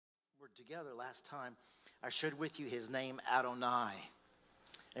together last time, I shared with you his name Adonai.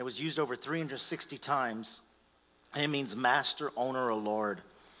 It was used over 360 times, and it means master, owner, or Lord.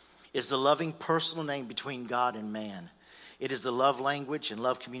 It's the loving personal name between God and man. It is the love language and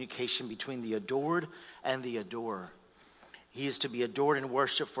love communication between the adored and the adorer. He is to be adored and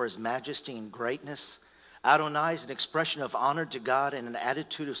worshiped for his majesty and greatness. Adonai is an expression of honor to God and an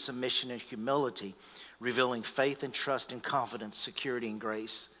attitude of submission and humility, revealing faith and trust and confidence, security and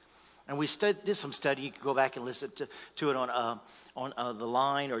grace. And we did some study. You can go back and listen to it on the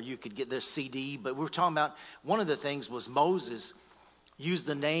line, or you could get this CD. But we were talking about one of the things was Moses used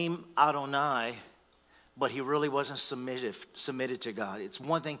the name Adonai, but he really wasn't submitted to God. It's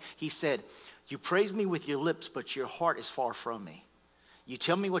one thing he said, "You praise me with your lips, but your heart is far from me. You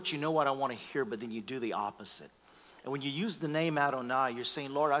tell me what you know, what I want to hear, but then you do the opposite." And when you use the name Adonai, you're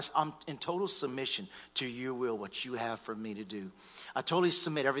saying, "Lord, I'm in total submission to your will, what you have for me to do. I totally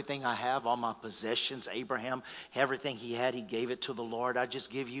submit everything I have, all my possessions." Abraham, everything he had, he gave it to the Lord. "I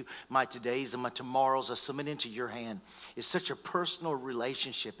just give you my todays and my tomorrows. I submit into your hand." It's such a personal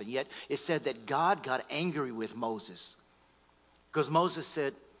relationship. And yet it said that God got angry with Moses. Because Moses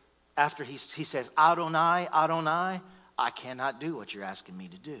said, after he says, "Adonai, Adonai, I cannot do what you're asking me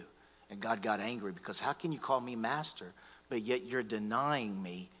to do." And God got angry because how can you call me master, but yet you're denying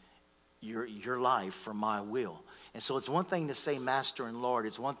me your life for my will? And so it's one thing to say master and Lord.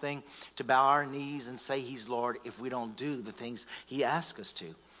 It's one thing to bow our knees and say he's Lord if we don't do the things he asks us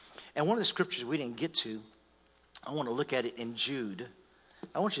to. And one of the scriptures we didn't get to, I want to look at it in Jude.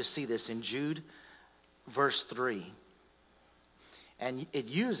 I want you to see this in Jude, verse 3. And it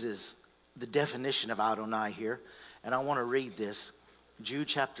uses the definition of Adonai here. And I want to read this. Jude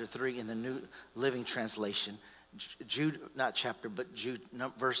chapter 3 in the New Living Translation. Jude, not chapter, but Jude,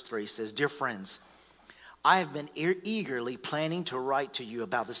 verse 3 says, "Dear friends, I have been eagerly planning to write to you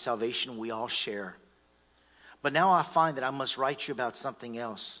about the salvation we all share. But now I find that I must write you about something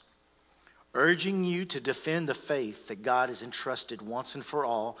else, urging you to defend the faith that God has entrusted once and for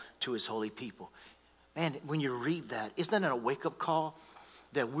all to his holy people." Man, when you read that, isn't that a wake-up call?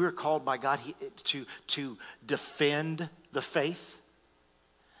 That we're called by God to defend the faith?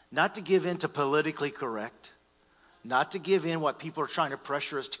 Not to give in to politically correct. Not to give in what people are trying to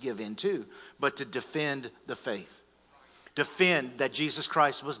pressure us to give in to, but to defend the faith. Defend that Jesus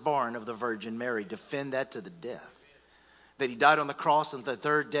Christ was born of the Virgin Mary. Defend that to the death. That he died on the cross and the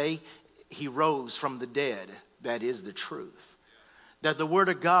third day he rose from the dead. That is the truth. That the word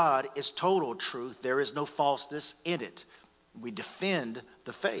of God is total truth. There is no falseness in it. We defend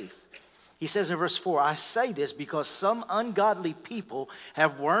the faith. He says in verse 4, "I say this because some ungodly people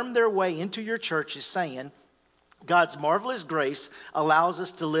have wormed their way into your churches, saying, 'God's marvelous grace allows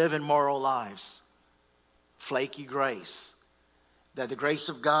us to live immoral lives.'" Flaky grace. That the grace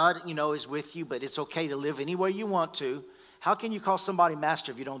of God, is with you, but it's okay to live any way you want to. How can you call somebody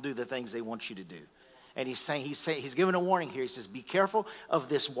master if you don't do the things they want you to do? And he's giving a warning here. He says, be careful of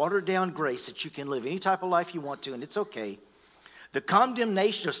this watered down grace that you can live any type of life you want to, and it's okay. The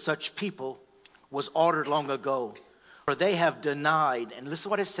condemnation of such people was ordered long ago, for they have denied, and listen to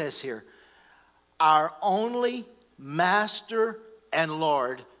what it says here, our only master and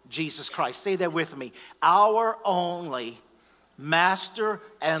Lord, Jesus Christ. Say that with me. Our only master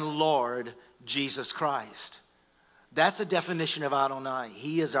and Lord, Jesus Christ. That's a definition of Adonai.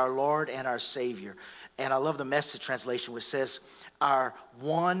 He is our Lord and our Savior. And I love the Message translation which says, our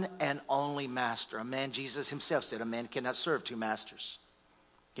one and only master. A man, Jesus himself said, a man cannot serve two masters.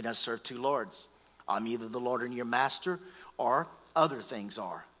 Cannot serve two lords. I'm either the Lord and your master, or other things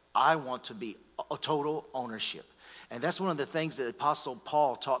are. I want to be a total ownership. And that's one of the things that the Apostle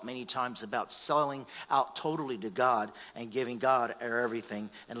Paul taught many times about selling out totally to God and giving God our everything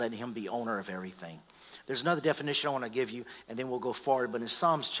and letting him be owner of everything. There's another definition I want to give you, and then we'll go forward. But in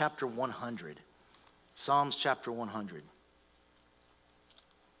Psalms chapter 100, Psalms chapter 100,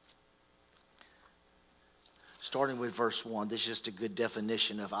 starting with verse 1, this is just a good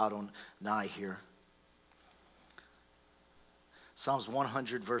definition of Adonai here. Psalms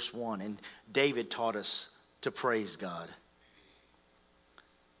 100, verse 1, and David taught us to praise God.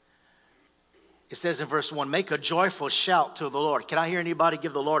 It says in verse 1, "Make a joyful shout to the Lord." Can I hear anybody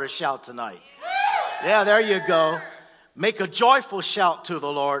give the Lord a shout tonight? Yeah, there you go. "Make a joyful shout to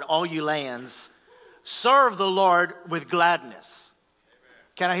the Lord, all you lands. Serve the Lord with gladness."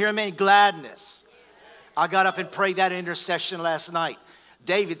 Can I hear amen? Gladness. I got up and prayed that intercession last night.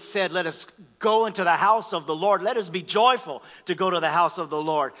 David said, let us go into the house of the Lord. Let us be joyful to go to the house of the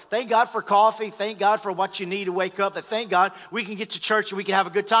Lord. Thank God for coffee. Thank God for what you need to wake up. And thank God we can get to church and we can have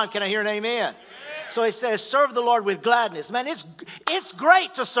a good time. Can I hear an amen? Amen. So he says, serve the Lord with gladness. Man, it's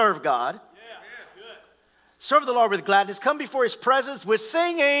great to serve God. Yeah. Serve the Lord with gladness. Come before his presence with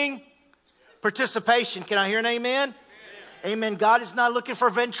singing. Participation. Can I hear an amen? Amen. God is not looking for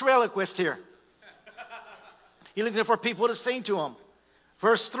ventriloquists here. He's looking for people to sing to him.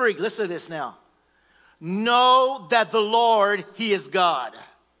 Verse 3, listen to this now. Know that the Lord, he is God.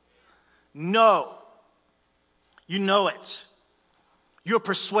 Know. You know it. You're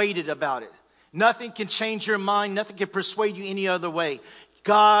persuaded about it. Nothing can change your mind. Nothing can persuade you any other way.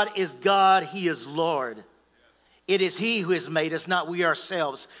 God is God. He is Lord. It is he who has made us, not we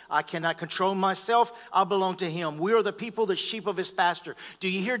ourselves. I cannot control myself. I belong to him. We are the people, the sheep of his pasture. Do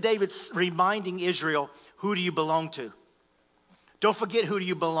you hear David reminding Israel, who do you belong to? Don't forget who do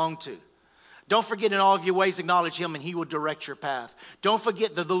you belong to. Don't forget in all of your ways acknowledge him and he will direct your path. Don't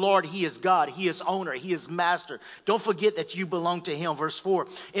forget that the Lord, he is God. He is owner. He is master. Don't forget that you belong to him. Verse 4,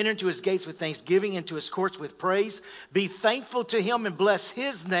 enter into his gates with thanksgiving, into his courts with praise. Be thankful to him and bless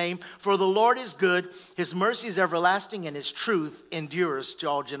his name, for the Lord is good. His mercy is everlasting and his truth endures to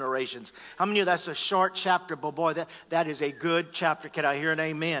all generations. How many of that's a short chapter, but boy, that is a good chapter. Can I hear an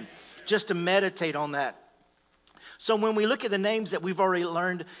amen? Just to meditate on that. So when we look at the names that we've already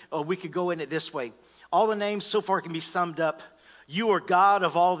learned, we could go in it this way. All the names so far can be summed up. You are God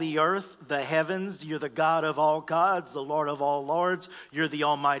of all the earth, the heavens. You're the God of all gods, the Lord of all lords. You're the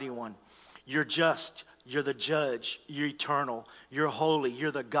Almighty One. You're just. You're the judge. You're eternal. You're holy.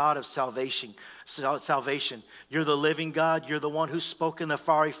 You're the God of salvation. You're the living God. You're the one who spoke in the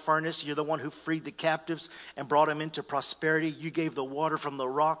fiery furnace. You're the one who freed the captives and brought them into prosperity. You gave the water from the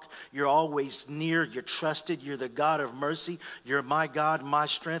rock. You're always near. You're trusted. You're the God of mercy. You're my God, my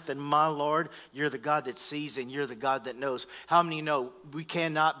strength, and my Lord. You're the God that sees and you're the God that knows. How many know we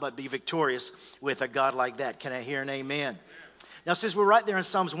cannot but be victorious with a God like that? Can I hear an amen? Now, since we're right there in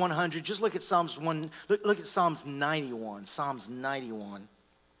Psalms 100, just look at Psalms 1. Look at Psalms 91. Psalms 91.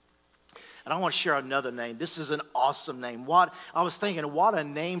 And I want to share another name. This is an awesome name. I was thinking, what a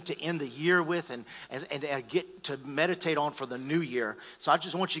name to end the year with and get to meditate on for the new year. So I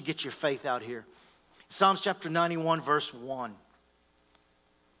just want you to get your faith out here. Psalms chapter 91, verse 1.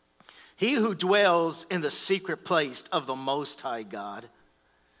 He who dwells in the secret place of the Most High God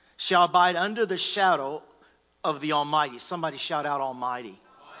shall abide under the shadow of the Almighty. Somebody shout out Almighty.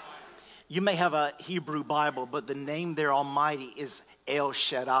 You may have a Hebrew Bible, but the name there, Almighty, is El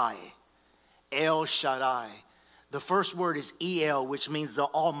Shaddai. El Shaddai. The first word is El, which means the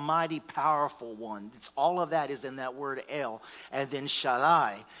Almighty Powerful One. All of that is in that word El. And then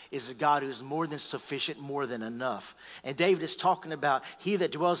Shaddai is a God who is more than sufficient, more than enough. And David is talking about he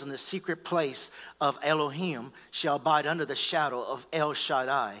that dwells in the secret place of Elohim shall abide under the shadow of El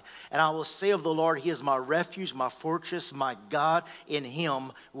Shaddai. And I will say of the Lord, he is my refuge, my fortress, my God. In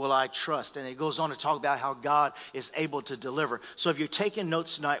him will I trust. And it goes on to talk about how God is able to deliver. So if you're taking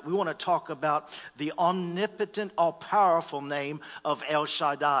notes tonight, we want to talk about the omnipotent, all-powerful name of El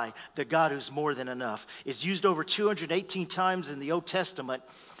Shaddai, the God who's more than enough. It's used over 218 times in the Old Testament.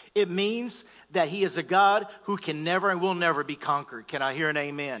 It means that he is a God who can never and will never be conquered. Can I hear an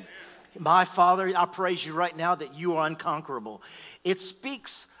amen? My Father, I praise you right now that you are unconquerable. It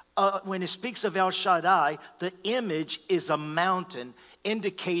speaks, when it speaks of El Shaddai, the image is a mountain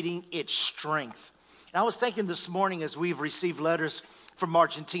indicating its strength. And I was thinking this morning as we've received letters from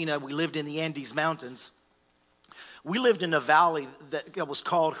Argentina, we lived in the Andes Mountains. We lived in a valley that was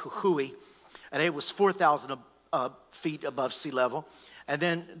called Jujuy, and it was 4,000 feet above sea level. And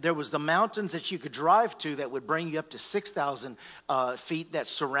then there was the mountains that you could drive to that would bring you up to 6,000 feet that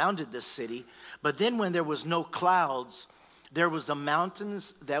surrounded the city. But then when there was no clouds, there was the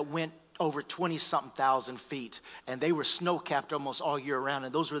mountains that went over 20-something thousand feet. And they were snow-capped almost all year round.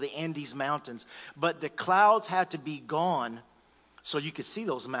 And those were the Andes Mountains. But the clouds had to be gone so you could see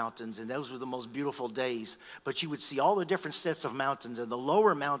those mountains, and those were the most beautiful days. But you would see all the different sets of mountains, and the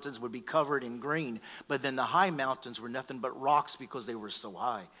lower mountains would be covered in green. But then the high mountains were nothing but rocks because they were so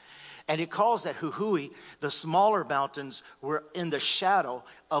high. And it calls that Jujuy, the smaller mountains were in the shadow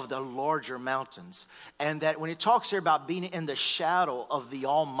of the larger mountains. And that when it talks here about being in the shadow of the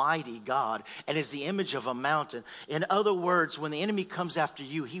Almighty God and is the image of a mountain, in other words, when the enemy comes after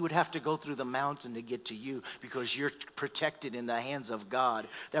you, he would have to go through the mountain to get to you because you're protected in the hands of God.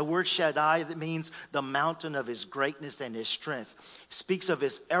 That word Shaddai, that means the mountain of his greatness and his strength. It speaks of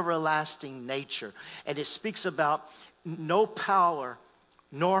his everlasting nature. And it speaks about no power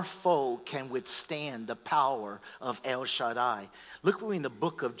nor foe can withstand the power of El Shaddai. Look with me in the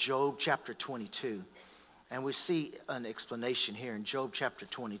book of Job chapter 22. And we see an explanation here in Job chapter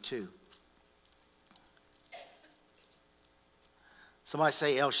 22. Somebody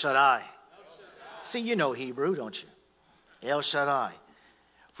say El Shaddai. El Shaddai. See, you know Hebrew, don't you? El Shaddai.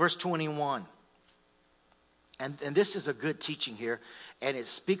 Verse 21. And this is a good teaching here. And it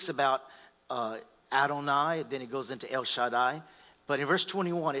speaks about Adonai. Then it goes into El Shaddai. But in verse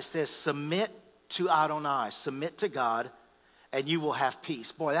 21, it says, submit to Adonai. Submit to God, and you will have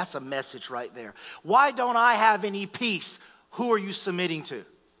peace. Boy, that's a message right there. Why don't I have any peace? Who are you submitting to?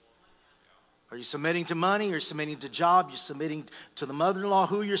 Are you submitting to money? Are you submitting to job? Are you submitting to the mother-in-law?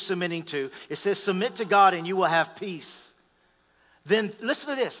 Who you're submitting to? It says, submit to God, and you will have peace. Then,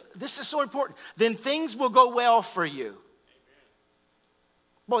 listen to this. This is so important. Then things will go well for you.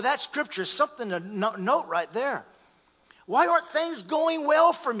 Boy, that scripture is something to note right there. Why aren't things going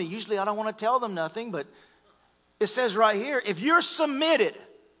well for me? Usually I don't want to tell them nothing, but it says right here, if you're submitted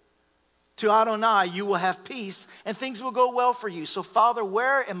to Adonai, you will have peace and things will go well for you. So, Father,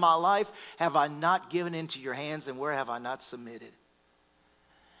 where in my life have I not given into your hands and where have I not submitted?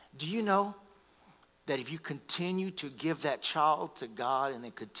 Do you know that if you continue to give that child to God and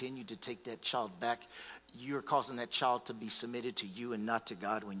then continue to take that child back, you're causing that child to be submitted to you and not to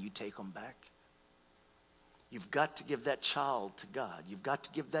God when you take them back? You've got to give that child to God. You've got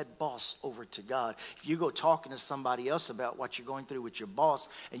to give that boss over to God. If you go talking to somebody else about what you're going through with your boss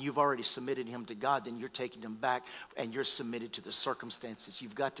and you've already submitted him to God, then you're taking him back and you're submitted to the circumstances.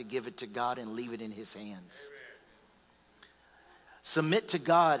 You've got to give it to God and leave it in his hands. Submit to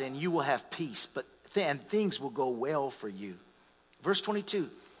God and you will have peace, and things will go well for you. Verse 22,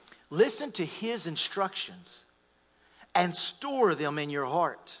 listen to his instructions and store them in your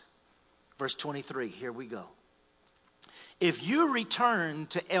heart. Verse 23, here we go. If you return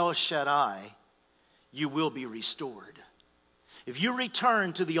to El Shaddai, you will be restored. If you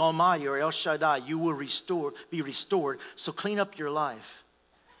return to the Almighty or El Shaddai, you will be restored. So clean up your life.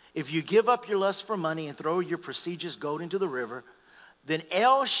 If you give up your lust for money and throw your prestigious gold into the river, then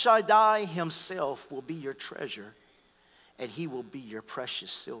El Shaddai himself will be your treasure, and he will be your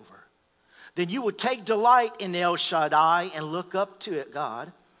precious silver. Then you will take delight in El Shaddai and look up to it,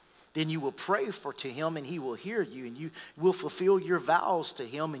 God. Then you will pray to him and he will hear you, and you will fulfill your vows to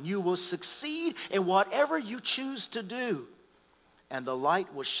him, and you will succeed in whatever you choose to do. And the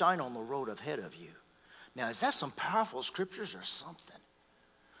light will shine on the road ahead of you. Now, is that some powerful scriptures or something?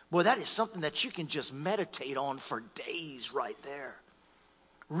 Boy, that is something that you can just meditate on for days right there.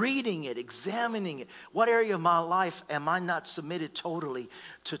 Reading it, examining it. What area of my life am I not submitted totally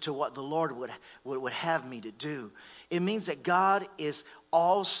to what the Lord would have me to do? It means that God is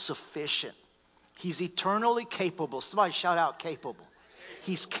all sufficient. He's eternally capable. Somebody shout out capable.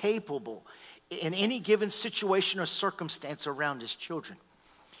 He's capable in any given situation or circumstance around his children.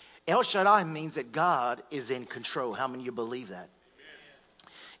 El Shaddai means that God is in control. How many of you believe that?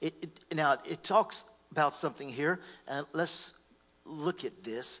 Now, it talks about something here. Let's look at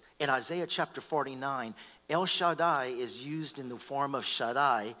this. In Isaiah chapter 49, El Shaddai is used in the form of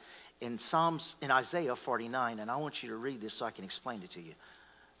Shaddai in Isaiah 49, and I want you to read this so I can explain it to you.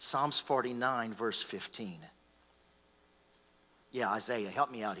 Psalms 49, verse 15. Yeah, Isaiah,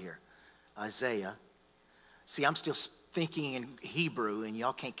 help me out here. Isaiah. See, I'm still thinking in Hebrew, and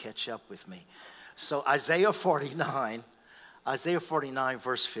y'all can't catch up with me. So Isaiah 49,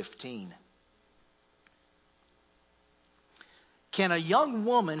 verse 15. Can a young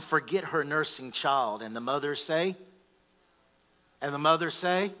woman forget her nursing child? And the mother say? And the mother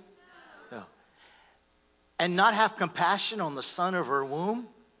say? No. And not have compassion on the son of her womb?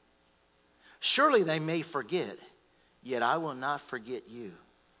 Surely they may forget, yet I will not forget you.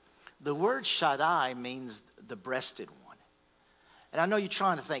 The word Shaddai means the breasted one. And I know you're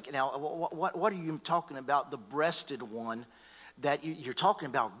trying to think, now, what are you talking about, the breasted one? That you're talking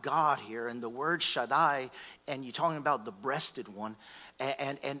about God here, and the word Shaddai, and you're talking about the breasted one,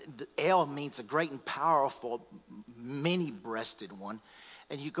 and the El means a great and powerful, many-breasted one.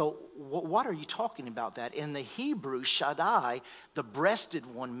 And you go, what are you talking about that? In the Hebrew, Shaddai, the breasted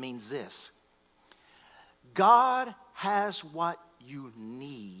one means this. God has what you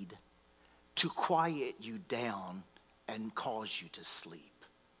need to quiet you down and cause you to sleep.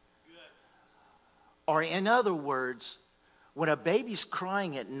 Or in other words, when a baby's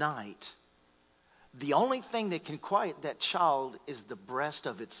crying at night, the only thing that can quiet that child is the breast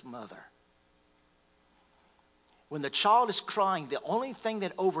of its mother. When the child is crying, the only thing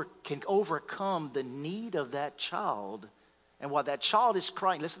that can overcome the need of that child And while that child is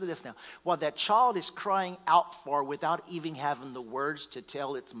crying, listen to this now. While that child is crying out for without even having the words to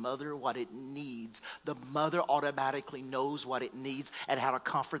tell its mother what it needs, the mother automatically knows what it needs and how to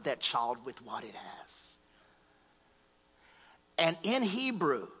comfort that child with what it has. And in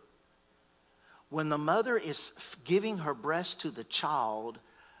Hebrew, when the mother is giving her breast to the child,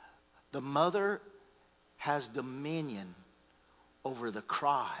 the mother has dominion over the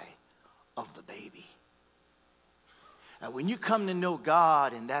cry of the baby. And when you come to know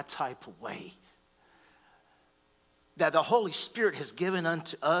God in that type of way, that the Holy Spirit has given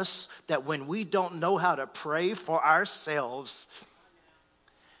unto us, that when we don't know how to pray for ourselves,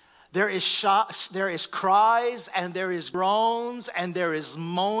 there is cries and there is groans and there is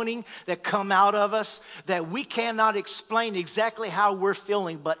moaning that come out of us that we cannot explain exactly how we're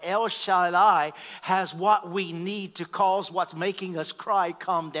feeling. But El Shaddai has what we need to cause what's making us cry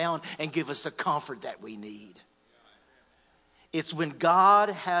calm down and give us the comfort that we need. It's when God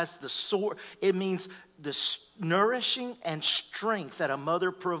has the sword. It means the nourishing and strength that a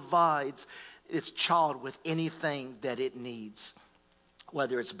mother provides its child with anything that it needs.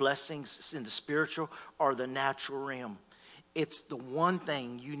 Whether it's blessings in the spiritual or the natural realm. It's the one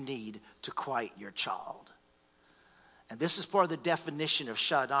thing you need to quiet your child. And this is part of the definition of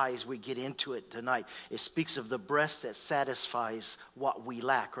Shaddai as we get into it tonight. It speaks of the breast that satisfies what we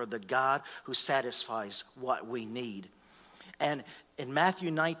lack, or the God who satisfies what we need. And in Matthew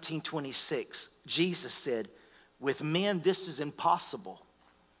 19:26, Jesus said, with men this is impossible,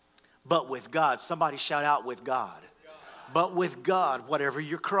 but with God, somebody shout out, with God. But with God, whatever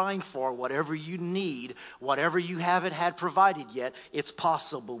you're crying for, whatever you need, whatever you haven't had provided yet, it's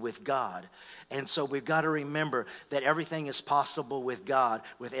possible with God. And so we've got to remember that everything is possible with God,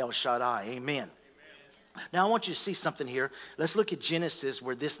 with El Shaddai. Amen. Now I want you to see something here. Let's look at Genesis,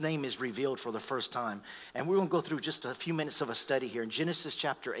 where this name is revealed for the first time. And we're going to go through just a few minutes of a study here. In Genesis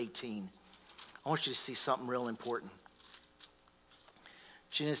chapter 18, I want you to see something real important.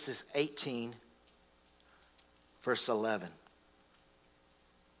 Genesis 18, verse 11.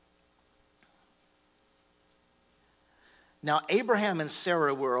 Now Abraham and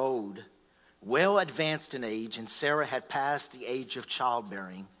Sarah were old, well advanced in age, and Sarah had passed the age of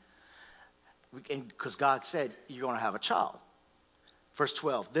childbearing. Because God said, you're going to have a child. Verse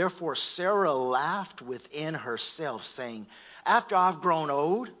 12, therefore Sarah laughed within herself, saying, after I've grown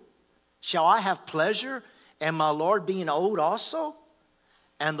old, shall I have pleasure, and my Lord being old also?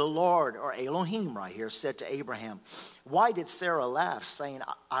 And the Lord, or Elohim right here, said to Abraham, why did Sarah laugh, saying,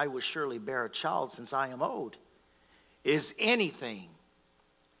 I will surely bear a child since I am old? Is anything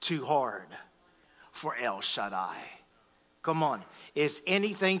too hard for El Shaddai? Come on. Is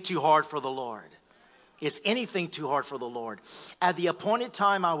anything too hard for the Lord? Is anything too hard for the Lord? At the appointed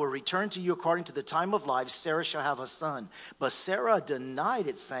time I will return to you according to the time of life. Sarah shall have a son. But Sarah denied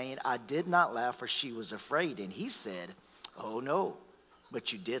it, saying, I did not laugh, for she was afraid. And he said, oh no,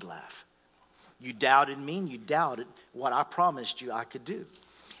 but you did laugh. You doubted me, and you doubted what I promised you I could do.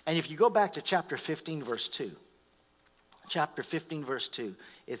 And if you go back to chapter 15, verse 2. Chapter 15, verse 2,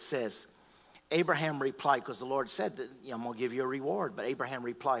 it says, Abraham replied, because the Lord said that I'm going to give you a reward. But Abraham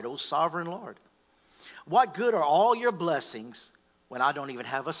replied, O sovereign Lord, what good are all your blessings when I don't even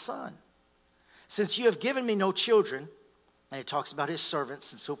have a son? Since you have given me no children, and it talks about his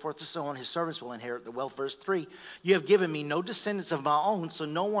servants and so forth and so on, his servants will inherit the wealth. Verse 3, you have given me no descendants of my own, so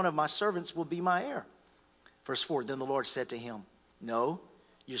no one of my servants will be my heir. Verse 4, then the Lord said to him, no,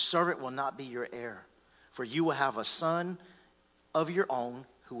 your servant will not be your heir, for you will have a son of your own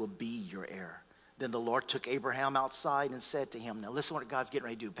who will be your heir. Then the Lord took Abraham outside and said to him, now listen what God's getting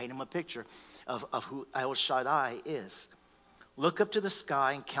ready to do. Paint him a picture of who El Shaddai is. Look up to the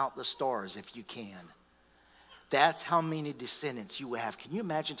sky and count the stars if you can. That's how many descendants you will have. Can you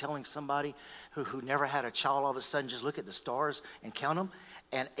imagine telling somebody who never had a child all of a sudden, just look at the stars and count them?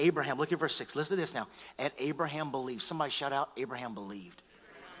 And Abraham, look at verse 6. Listen to this now. And Abraham believed. Somebody shout out, Abraham believed.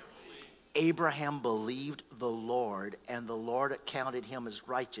 Abraham believed the Lord, and the Lord counted him as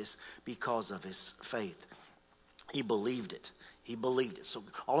righteous because of his faith. He believed it. He believed it. So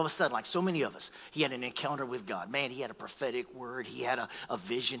all of a sudden, like so many of us, he had an encounter with God. Man, he had a prophetic word. He had a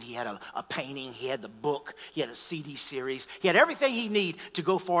vision. He had a painting. He had the book. He had a CD series. He had everything he needed to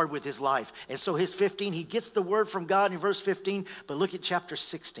go forward with his life. And so his 15, he gets the word from God in verse 15. But look at chapter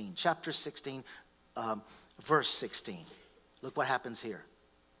 16. Chapter 16, verse 16. Look what happens here.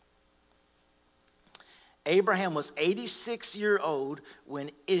 Abraham was 86 years old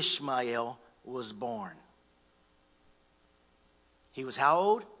when Ishmael was born. He was how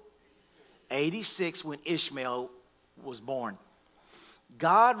old? 86 when Ishmael was born.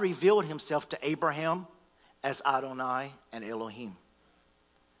 God revealed himself to Abraham as Adonai and Elohim.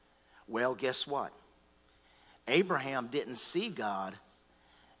 Well, guess what? Abraham didn't see God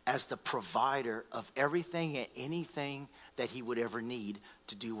as the provider of everything and anything that he would ever need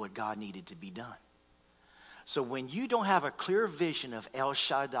to do what God needed to be done. So when you don't have a clear vision of El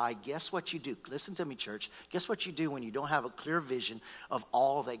Shaddai, guess what you do? Listen to me, church. Guess what you do when you don't have a clear vision of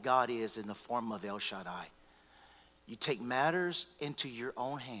all that God is in the form of El Shaddai? You take matters into your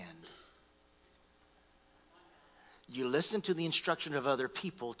own hand. You listen to the instruction of other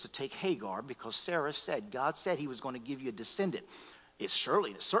people to take Hagar because Sarah said, God said he was going to give you a descendant. It's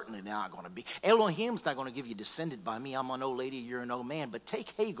certainly not going to be. Elohim's not going to give you a descendant by me. I'm an old lady, you're an old man. But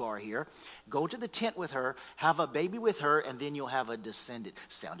take Hagar here, go to the tent with her, have a baby with her, and then you'll have a descendant.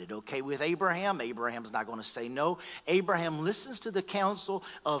 Sounded okay with Abraham. Abraham's not going to say no. Abraham listens to the counsel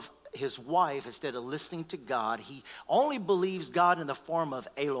of his wife instead of listening to God. He only believes God in the form of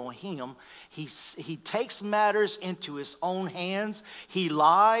Elohim. He takes matters into his own hands. He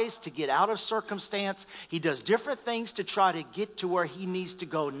lies to get out of circumstance. He does different things to try to get to where he needs to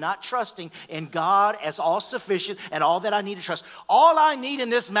go, not trusting in God as all sufficient and all that I need to trust. All I need in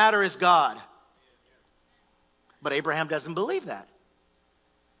this matter is God. But Abraham doesn't believe that.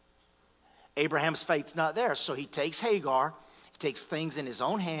 Abraham's faith's not there. So he takes Hagar, takes things in his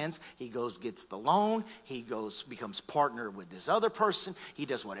own hands. He goes, gets the loan. He goes, becomes partner with this other person. He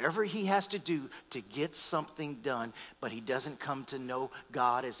does whatever he has to do to get something done. But he doesn't come to know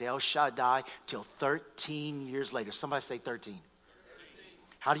God as El Shaddai till 13 years later. Somebody say 13.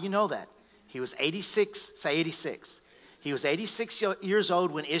 How do you know that? He was 86. Say 86. He was 86 years old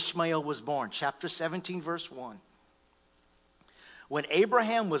when Ishmael was born. Chapter 17, verse 1. When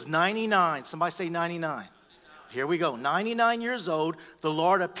Abraham was 99. Somebody say 99. Here we go. 99 years old, the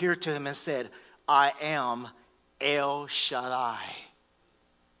Lord appeared to him and said, I am El Shaddai.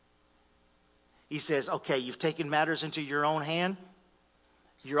 He says, okay, you've taken matters into your own hand.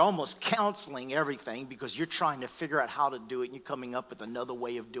 You're almost counseling everything because you're trying to figure out how to do it and you're coming up with another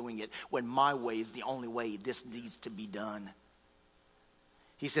way of doing it when my way is the only way this needs to be done.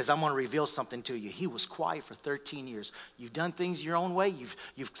 He says, I'm going to reveal something to you. He was quiet for 13 years. You've done things your own way.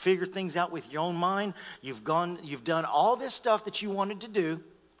 You've figured things out with your own mind. You've done all this stuff that you wanted to do.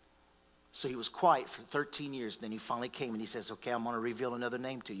 So he was quiet for 13 years. Then he finally came and he says, okay, I'm going to reveal another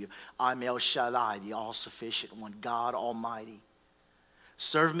name to you. I'm El Shaddai, the all-sufficient one, God Almighty.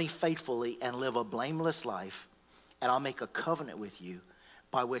 Serve me faithfully and live a blameless life, and I'll make a covenant with you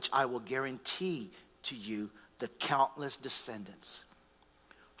by which I will guarantee to you the countless descendants.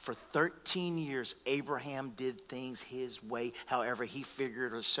 For 13 years, Abraham did things his way, however he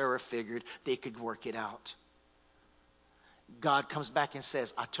figured or Sarah figured they could work it out. God comes back and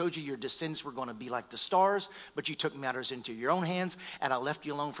says, I told you your descendants were going to be like the stars, but you took matters into your own hands, and I left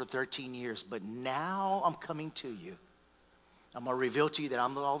you alone for 13 years. But now I'm coming to you. I'm going to reveal to you that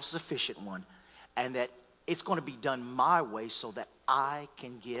I'm the all-sufficient one, and that it's going to be done my way so that I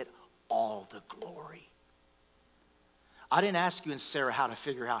can get all the glory. I didn't ask you and Sarah how to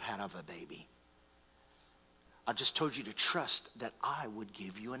figure out how to have a baby. I just told you to trust that I would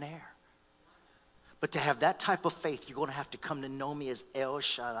give you an heir. But to have that type of faith, you're going to have to come to know me as El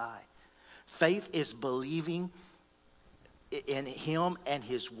Shaddai. Faith is believing in him and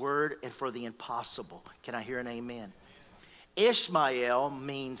his word and for the impossible. Can I hear an amen? Ishmael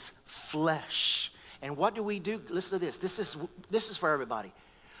means flesh. And what do we do? Listen to this. This is for everybody.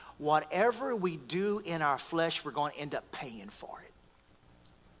 Whatever we do in our flesh, we're going to end up paying for it.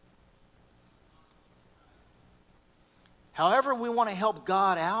 However we want to help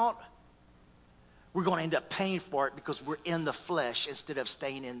God out, we're going to end up paying for it because we're in the flesh instead of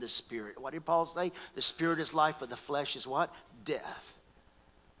staying in the spirit. What did Paul say? The spirit is life, but the flesh is what? Death.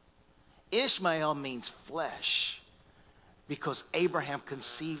 Ishmael means flesh because Abraham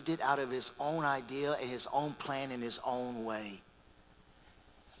conceived it out of his own idea and his own plan in his own way.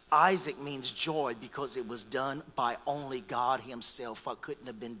 Isaac means joy because it was done by only God himself. What couldn't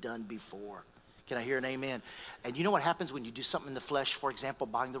have been done before. Can I hear an amen? And you know what happens when you do something in the flesh? For example,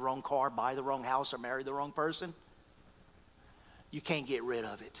 buying the wrong car, buy the wrong house, or marry the wrong person? You can't get rid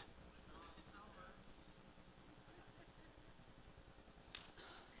of it.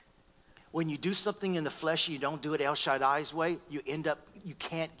 When you do something in the flesh and you don't do it El Shaddai's way, you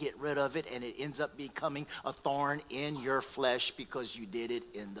can't get rid of it, and it ends up becoming a thorn in your flesh because you did it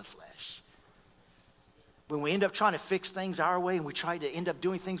in the flesh. When we end up trying to fix things our way and we try to end up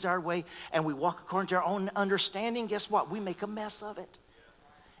doing things our way and we walk according to our own understanding, guess what? We make a mess of it.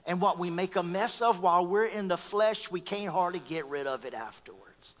 And what we make a mess of while we're in the flesh, we can't hardly get rid of it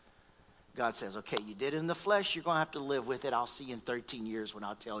afterwards. God says, okay, you did it in the flesh. You're going to have to live with it. I'll see you in 13 years when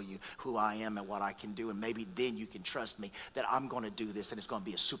I'll tell you who I am and what I can do. And maybe then you can trust me that I'm going to do this and it's going to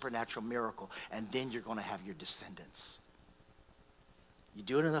be a supernatural miracle. And then you're going to have your descendants. You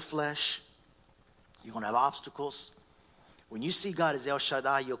do it in the flesh. You're going to have obstacles. When you see God as El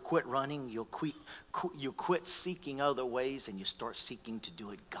Shaddai, you'll quit running. You'll quit seeking other ways and you start seeking to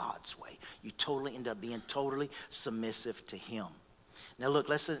do it God's way. You totally end up being totally submissive to him. Now look,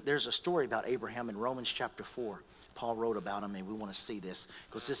 there's a story about Abraham in Romans chapter 4. Paul wrote about him, and we want to see this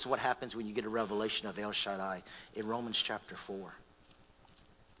because this is what happens when you get a revelation of El Shaddai in Romans chapter 4.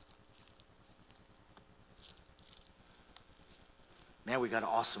 Man, we got an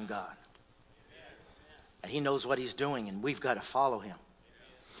awesome God. And he knows what he's doing, and we've got to follow him.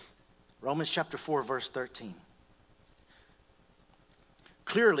 Romans chapter 4, verse 13.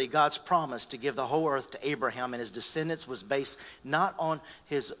 Clearly, God's promise to give the whole earth to Abraham and his descendants was based not on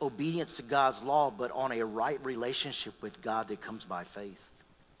his obedience to God's law, but on a right relationship with God that comes by faith.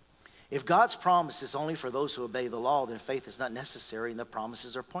 If God's promise is only for those who obey the law, then faith is not necessary and the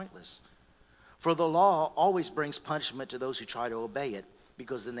promises are pointless. For the law always brings punishment to those who try to obey it,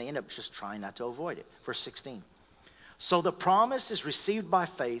 because then they end up just trying not to avoid it. Verse 16. So the promise is received by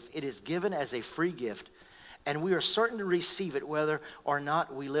faith. It is given as a free gift. And we are certain to receive it whether or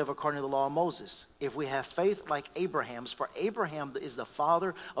not we live according to the law of Moses. If we have faith like Abraham's, for Abraham is the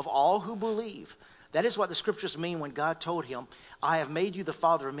father of all who believe. That is what the scriptures mean when God told him, I have made you the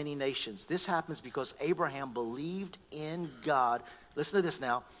father of many nations. This happens because Abraham believed in God. Listen to this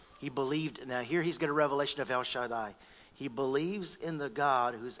now. He believed. Now here he's got a revelation of El Shaddai. He believes in the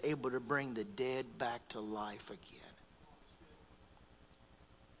God who's able to bring the dead back to life again.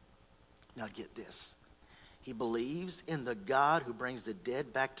 Now get this. He believes in the God who brings the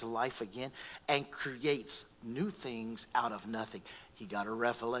dead back to life again and creates new things out of nothing. He got a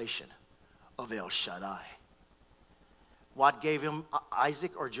revelation of El Shaddai. What gave him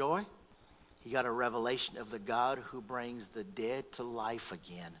Isaac or joy? He got a revelation of the God who brings the dead to life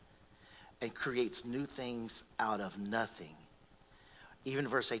again and creates new things out of nothing. Even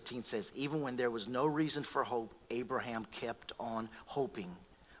verse 18 says, even when there was no reason for hope, Abraham kept on hoping,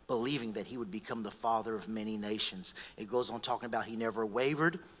 believing that he would become the father of many nations. It goes on talking about he never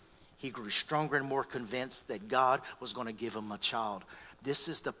wavered. He grew stronger and more convinced that God was going to give him a child. This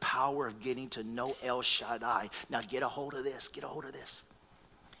is the power of getting to know El Shaddai. Now get a hold of this. Get a hold of this.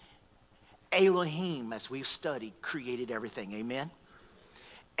 Elohim, as we've studied, created everything. Amen?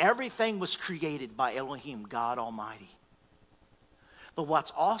 Everything was created by Elohim, God Almighty. But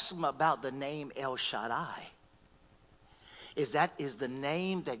what's awesome about the name El Shaddai is that is the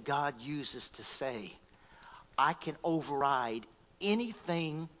name that God uses to say, I can override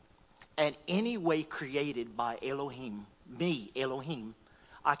anything and any way created by Elohim, me, Elohim.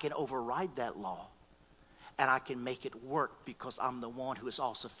 I can override that law and I can make it work because I'm the one who is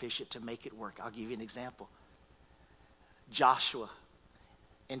all sufficient to make it work. I'll give you an example. Joshua,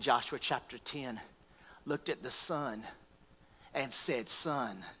 in Joshua chapter 10, looked at the sun and said,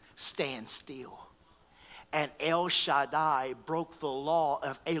 sun, stand still. And El Shaddai broke the law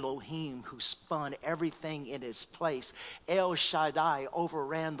of Elohim, who spun everything in its place. El Shaddai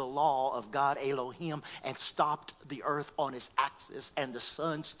overran the law of God Elohim and stopped the earth on its axis, and the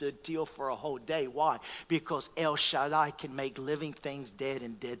sun stood still for a whole day. Why? Because El Shaddai can make living things dead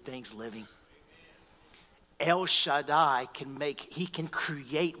and dead things living. El Shaddai he can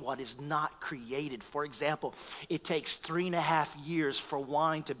create what is not created. For example, it takes 3.5 years for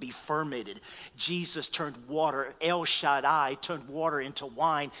wine to be fermented. Jesus turned water, El Shaddai turned water into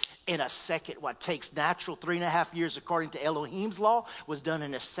wine in a second. What takes natural 3.5 years according to Elohim's law was done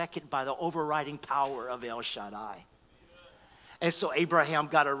in a second by the overriding power of El Shaddai. And so Abraham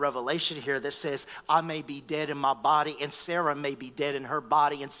got a revelation here that says, I may be dead in my body and Sarah may be dead in her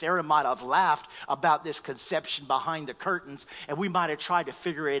body. And Sarah might have laughed about this conception behind the curtains. And we might have tried to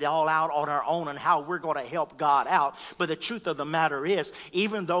figure it all out on our own and how we're going to help God out. But the truth of the matter is,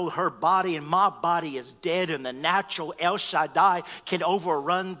 even though her body and my body is dead in the natural, El Shaddai can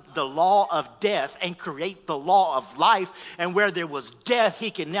overrun the law of death and create the law of life. And where there was death,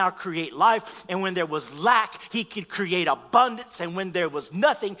 he can now create life. And when there was lack, he can create abundance. And when there was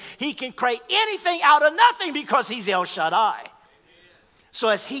nothing, he can create anything out of nothing because he's El Shaddai. So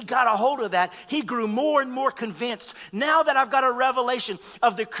as he got a hold of that, he grew more and more convinced. Now that I've got a revelation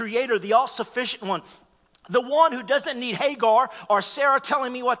of the Creator, the all-sufficient one, The one who doesn't need Hagar or Sarah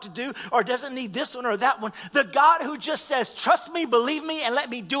telling me what to do or doesn't need this one or that one. The God who just says, trust me, believe me, and let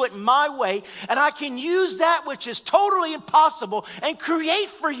me do it my way. And I can use that which is totally impossible and create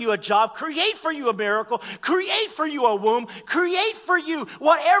for you a job, create for you a miracle, create for you a womb, create for you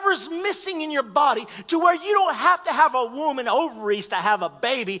whatever's missing in your body to where you don't have to have a womb and ovaries to have a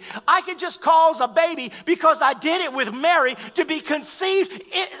baby. I can just cause a baby because I did it with Mary to be conceived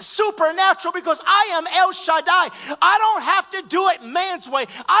supernatural because I am El Shaddai. I don't have to do it man's way.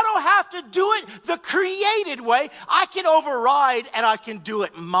 I don't have to do it the created way. I can override and I can do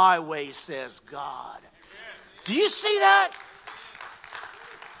it my way, says God. Do you see that?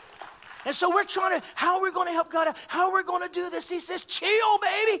 And so we're trying to, how are we going to help God out? How are we going to do this? He says, chill,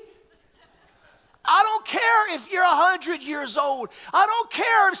 baby. I don't care if you're 100 years old. I don't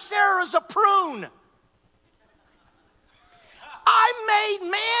care if Sarah's a prune. I made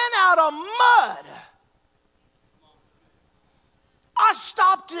man out of mud. I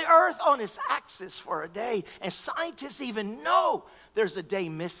stopped the earth on its axis for a day, and scientists even know there's a day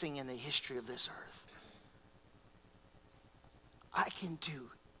missing in the history of this earth. I can do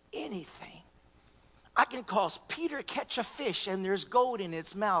anything. I can cause Peter catch a fish and there's gold in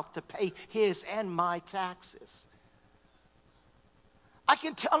its mouth to pay his and my taxes. I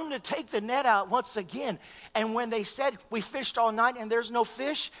can tell them to take the net out once again. And when they said we fished all night and there's no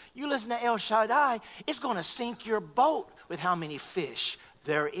fish, you listen to El Shaddai, it's going to sink your boat with how many fish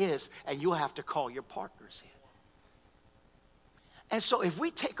there is. And you'll have to call your partners in. And so if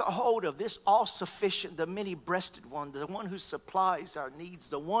we take a hold of this all-sufficient, the many-breasted one, the one who supplies our needs,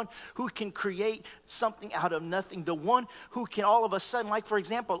 the one who can create something out of nothing, the one who can all of a sudden, like for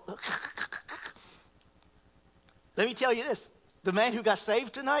example, let me tell you this. The man who got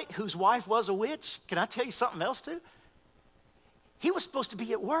saved tonight, whose wife was a witch, can I tell you something else too? He was supposed to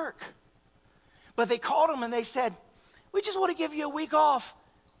be at work. But they called him and they said, we just want to give you a week off.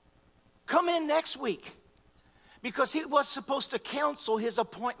 Come in next week. Because he was supposed to cancel his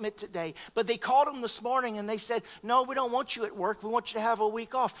appointment today. But they called him this morning and they said, no, we don't want you at work. We want you to have a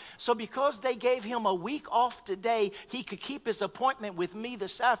week off. So because they gave him a week off today, he could keep his appointment with me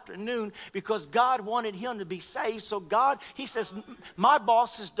this afternoon because God wanted him to be saved. So God, he says, my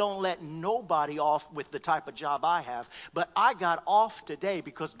bosses don't let nobody off with the type of job I have. But I got off today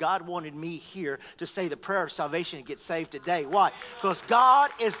because God wanted me here to say the prayer of salvation and get saved today. Why? Because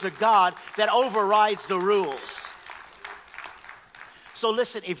God is the God that overrides the rules. So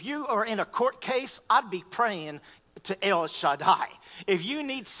listen, if you are in a court case, I'd be praying to El Shaddai. If you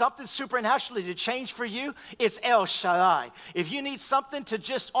need something supernaturally to change for you, it's El Shaddai. If you need something to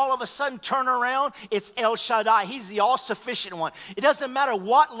just all of a sudden turn around, it's El Shaddai. He's the all-sufficient one. It doesn't matter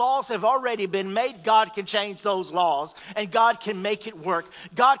what laws have already been made, God can change those laws, and God can make it work.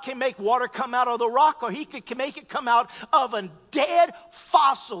 God can make water come out of the rock, or he can make it come out of a dead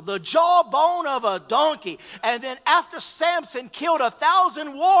fossil, the jawbone of a donkey. And then after Samson killed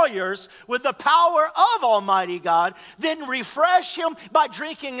 1,000 warriors with the power of Almighty God, then refresh him by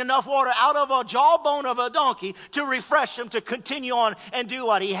drinking enough water out of a jawbone of a donkey to refresh him to continue on and do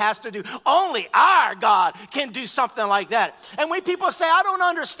what he has to do. Only our God can do something like that. And when people say, I don't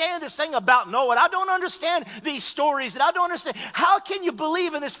understand this thing about Noah, I don't understand these stories, and I don't understand, how can you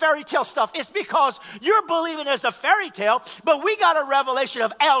believe in this fairy tale stuff? It's because you're believing it's a fairy tale, but we got a revelation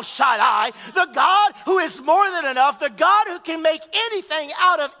of El Shaddai, the God who is more than enough, the God who can make anything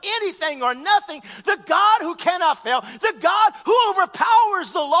out of anything or nothing, the God who cannot fail, the God who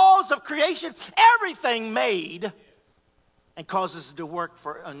overpowers the laws of creation, everything made, and causes it to work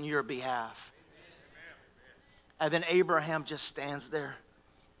on your behalf. And then Abraham just stands there.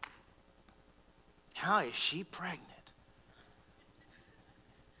 How is she pregnant?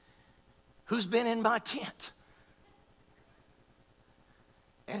 Who's been in my tent?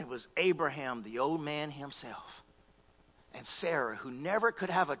 And it was Abraham, the old man himself, and Sarah, who never could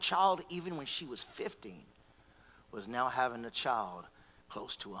have a child even when she was 15, was now having a child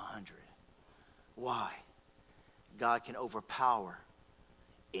close to 100. Why? God can overpower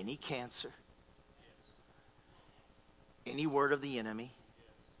any cancer, any word of the enemy,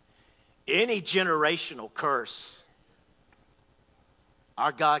 any generational curse.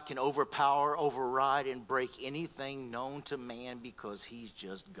 Our God can overpower, override, and break anything known to man because he's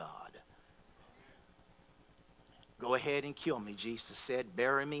just God. Go ahead and kill me, Jesus said.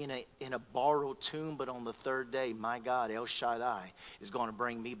 Bury me in a borrowed tomb, but on the third day, my God, El Shaddai, is going to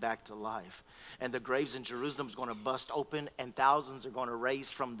bring me back to life. And the graves in Jerusalem is going to bust open, and thousands are going to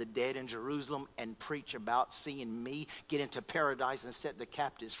raise from the dead in Jerusalem and preach about seeing me get into paradise and set the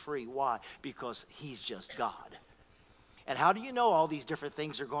captives free. Why? Because he's just God. And how do you know all these different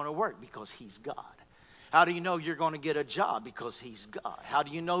things are going to work? Because he's God. How do you know you're going to get a job? Because he's God. How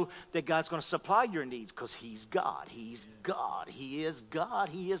do you know that God's going to supply your needs? Because he's God. He's God. He is God.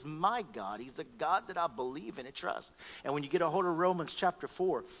 He is my God. He's a God that I believe in and trust. And when you get a hold of Romans chapter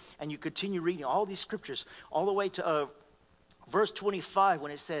 4 and you continue reading all these scriptures all the way to verse 25,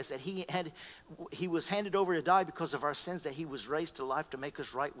 when it says that he was handed over to die because of our sins, that he was raised to life to make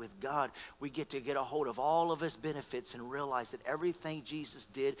us right with God, we get a hold of all of his benefits and realize that everything Jesus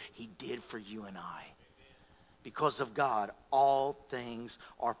did, he did for you and I. Because of God, all things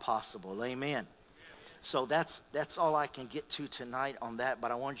are possible. Amen. So that's all I can get to tonight on that, but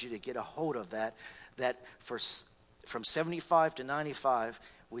I want you to get a hold of that from 75 to 95,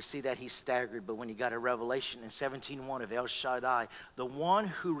 we see that he's staggered. But when you got a revelation in 17:1 of El Shaddai, the one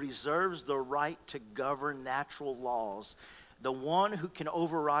who reserves the right to govern natural laws, the one who can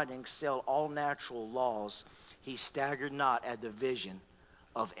override and excel all natural laws, he staggered not at the vision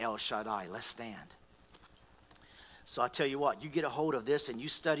of El Shaddai. Let's stand. So I tell you what, you get a hold of this and you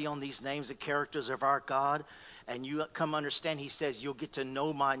study on these names and characters of our God, and you come understand, he says, you'll get to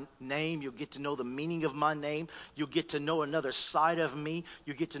know my name. You'll get to know the meaning of my name. You'll get to know another side of me.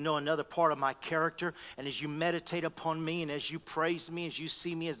 You'll get to know another part of my character. And as you meditate upon me and as you praise me, as you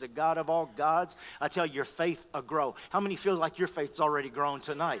see me as the God of all gods, I tell you, your faith will grow. How many feel like your faith's already grown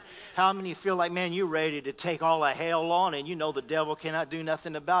tonight? How many feel like, man, you're ready to take all the hell on and you know the devil cannot do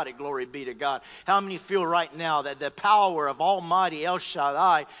nothing about it? Glory be to God. How many feel right now that the power of Almighty El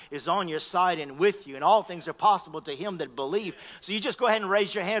Shaddai is on your side and with you, and all things are possible to him that believe? So you just go ahead and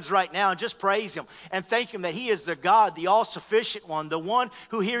raise your hands right now and just praise him and thank him that he is the God, the all-sufficient one, the one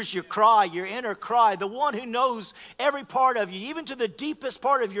who hears your cry, your inner cry, the one who knows every part of you, even to the deepest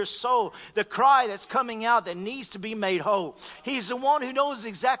part of your soul, the cry that's coming out that needs to be made whole. He's the one who knows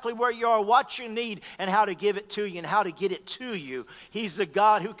exactly where you are, what you need, and how to give it to you and how to get it to you. He's the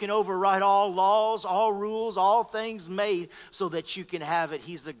God who can override all laws, all rules, all things made so that you can have it.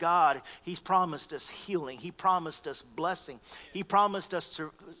 He's the God. He's promised us healing. He promised us blessing. He promised us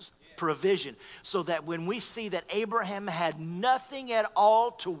provision, so that when we see that Abraham had nothing at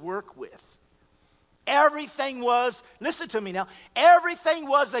all to work with, everything was, listen to me now, everything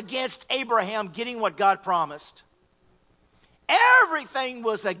was against Abraham getting what God promised. Everything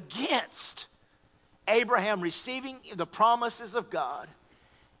was against Abraham receiving the promises of God.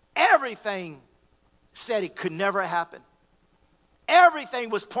 Everything said it could never happen.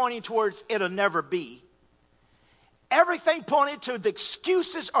 Everything was pointing towards it'll never be. Everything pointed to the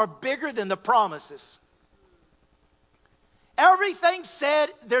excuses are bigger than the promises. Everything said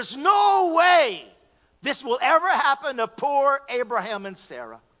there's no way this will ever happen to poor Abraham and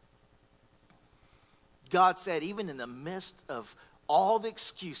Sarah. God said, even in the midst of all the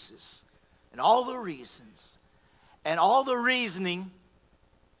excuses and all the reasons and all the reasoning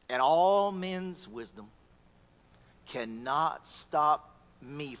and all men's wisdom cannot stop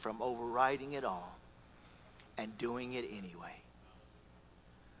me from overriding it all and doing it anyway.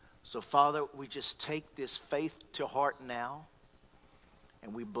 So, Father, we just take this faith to heart now,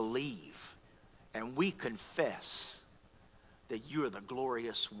 and we believe and we confess that you are the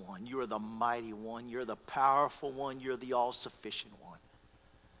glorious one, you are the mighty one, you're the powerful one, you're the all-sufficient one.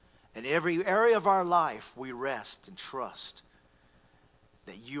 In every area of our life, we rest and trust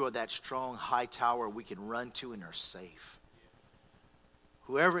that you are that strong high tower we can run to and are safe.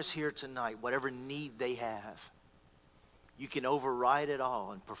 Whoever's here tonight, whatever need they have, you can override it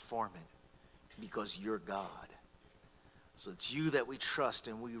all and perform it because you're God. So it's you that we trust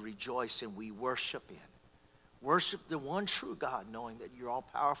and we rejoice and we worship in. Worship the one true God, knowing that you're all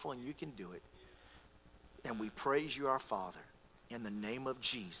powerful and you can do it. And we praise you, our Father, in the name of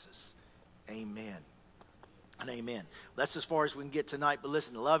Jesus. Amen. And amen. That's as far as we can get tonight. But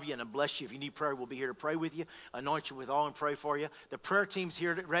listen, I love you and I bless you. If you need prayer, we'll be here to pray with you, anoint you with oil and pray for you. The prayer team's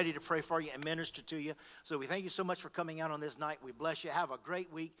here ready to pray for you and minister to you. So we thank you so much for coming out on this night. We bless you. Have a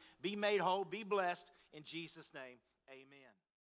great week. Be made whole. Be blessed. In Jesus' name, amen.